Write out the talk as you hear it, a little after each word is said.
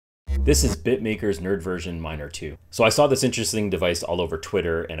This is Bitmaker's Nerd Miner V2. So I saw this interesting device all over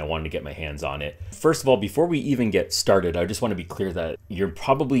Twitter and I wanted to get my hands on it. First of all, before we even get started, I just want to be clear that you're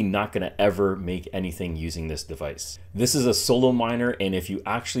probably not going to ever make anything using this device. This is a solo miner, and if you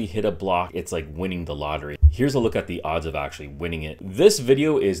actually hit a block, it's like winning the lottery. Here's a look at the odds of actually winning it. This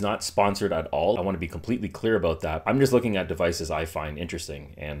video is not sponsored at all. I want to be completely clear about that. I'm just looking at devices I find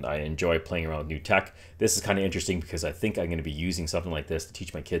interesting and I enjoy playing around with new tech. This is kind of interesting because I think I'm going to be using something like this to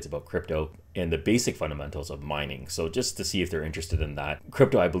teach my kids about crypto and the basic fundamentals of mining. So just to see if they're interested in that.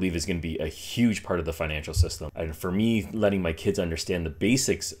 Crypto, I believe, is going to be a huge part of the financial system. And for me, letting my kids understand the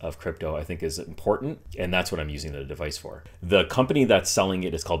basics of crypto, I think is important. And that's what I'm using the device for. The company that's selling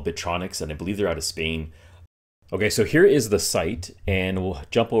it is called Bitronics, and I believe they're out of Spain. Okay, so here is the site, and we'll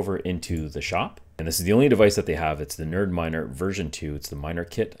jump over into the shop. And this is the only device that they have. It's the Nerd Miner V2. It's the miner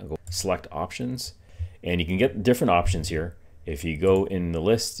kit. I'll go select options, and you can get different options here. If you go in the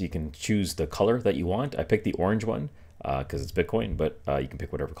list, you can choose the color that you want. I picked the orange one because it's Bitcoin, but you can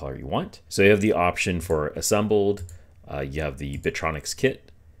pick whatever color you want. So you have the option for assembled. You have the Bitronics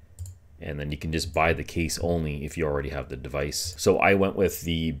kit. And then you can just buy the case only if you already have the device. So I went with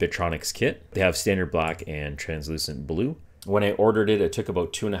the Bitronics kit. They have standard black and translucent blue. When I ordered it, it took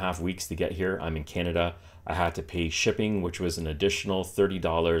about 2.5 weeks to get here. I'm in Canada. I had to pay shipping, which was an additional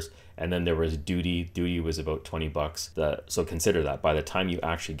 $30. And then there was duty. Duty was about 20 bucks. So consider that. By the time you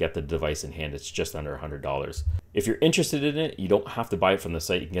actually get the device in hand, it's just under $100. If you're interested in it, you don't have to buy it from the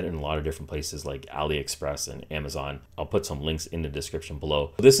site. You can get it in a lot of different places like AliExpress and Amazon. I'll put some links in the description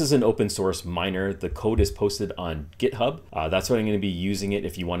below. This is an open source miner. The code is posted on GitHub. That's what I'm going to be using it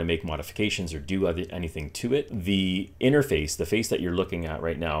if you want to make modifications or do anything to it. The interface, the face that you're looking at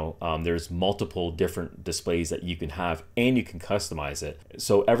right now, there's multiple different displays that you can have and you can customize it.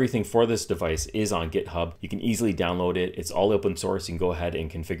 So everything for this device is on GitHub. You can easily download it. It's all open source. You can go ahead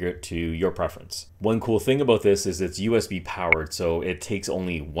and configure it to your preference. One cool thing about this is it's USB powered, so it takes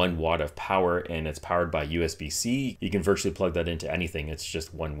only 1 watt of power and it's powered by USB-C. You can virtually plug that into anything. It's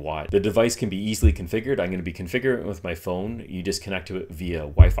just 1 watt. The device can be easily configured. I'm going to be configuring it with my phone. You just connect to it via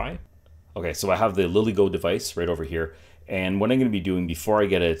Wi-Fi. Okay, so I have the Lilygo device right over here. And what I'm going to be doing before I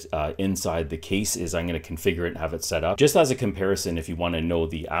get it inside the case is I'm going to configure it and have it set up. Just as a comparison, if you want to know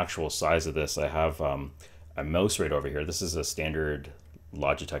the actual size of this, I have a mouse right over here. This is a standard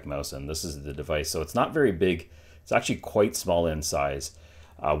Logitech mouse, and this is the device. So it's not very big. It's actually quite small in size.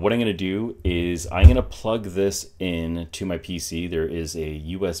 What I'm going to do is I'm going to plug this in to my PC. There is a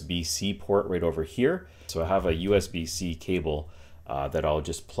USB-C port right over here. So I have a USB-C cable that I'll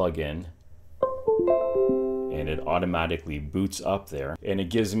just plug in, and it automatically boots up there. And it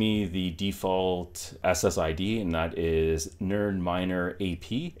gives me the default SSID, and that is NerdMiner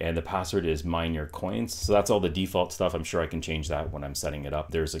AP, and the password is mine your coins. So that's all the default stuff. I'm sure I can change that when I'm setting it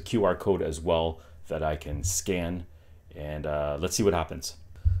up. There's a QR code as well that I can scan, and let's see what happens.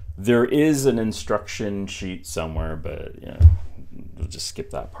 There is an instruction sheet somewhere, but yeah, we'll just skip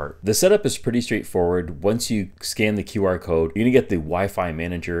that part. The setup is pretty straightforward. Once you scan the QR code, you're gonna get the Wi-Fi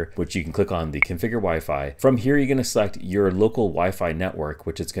manager, which you can click on the configure Wi-Fi. From here, you're gonna select your local Wi-Fi network,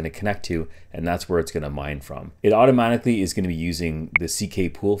 which it's gonna connect to, and that's where it's gonna mine from. It automatically is gonna be using the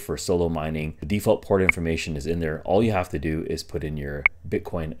CK pool for solo mining. The default port information is in there. All you have to do is put in your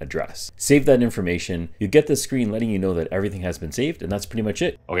Bitcoin address. Save that information. You get the screen letting you know that everything has been saved, and that's pretty much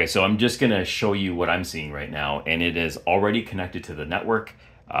it. Okay, so I'm just gonna show you what I'm seeing right now, and it is already connected to the network.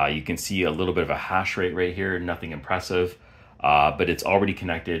 You can see a little bit of a hash rate right here, nothing impressive, but it's already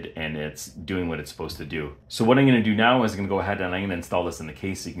connected and it's doing what it's supposed to do. So what I'm going to do now is I'm going to go ahead and I'm going to install this in the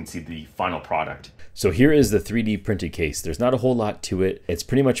case so you can see the final product. So here is the 3D printed case. There's not a whole lot to it. It's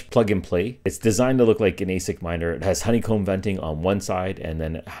pretty much plug and play. It's designed to look like an ASIC miner. It has honeycomb venting on one side, and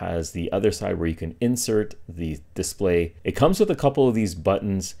then it has the other side where you can insert the display. It comes with a couple of these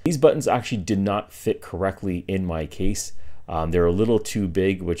buttons. These buttons actually did not fit correctly in my case. They're a little too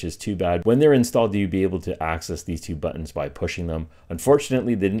big, which is too bad. When they're installed, you'll be able to access these 2 buttons by pushing them.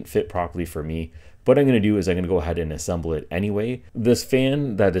 Unfortunately, they didn't fit properly for me. What I'm going to do is I'm going to go ahead and assemble it anyway. This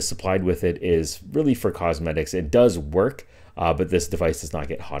fan that is supplied with it is really for cosmetics. It does work, but this device does not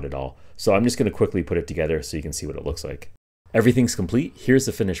get hot at all. So I'm just going to quickly put it together so you can see what it looks like. Everything's complete. Here's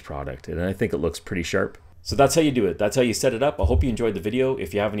the finished product, and I think it looks pretty sharp. So that's how you do it. That's how you set it up. I hope you enjoyed the video.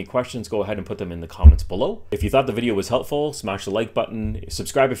 If you have any questions, go ahead and put them in the comments below. If you thought the video was helpful, smash the like button.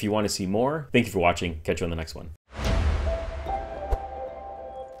 Subscribe if you want to see more. Thank you for watching. Catch you on the next one.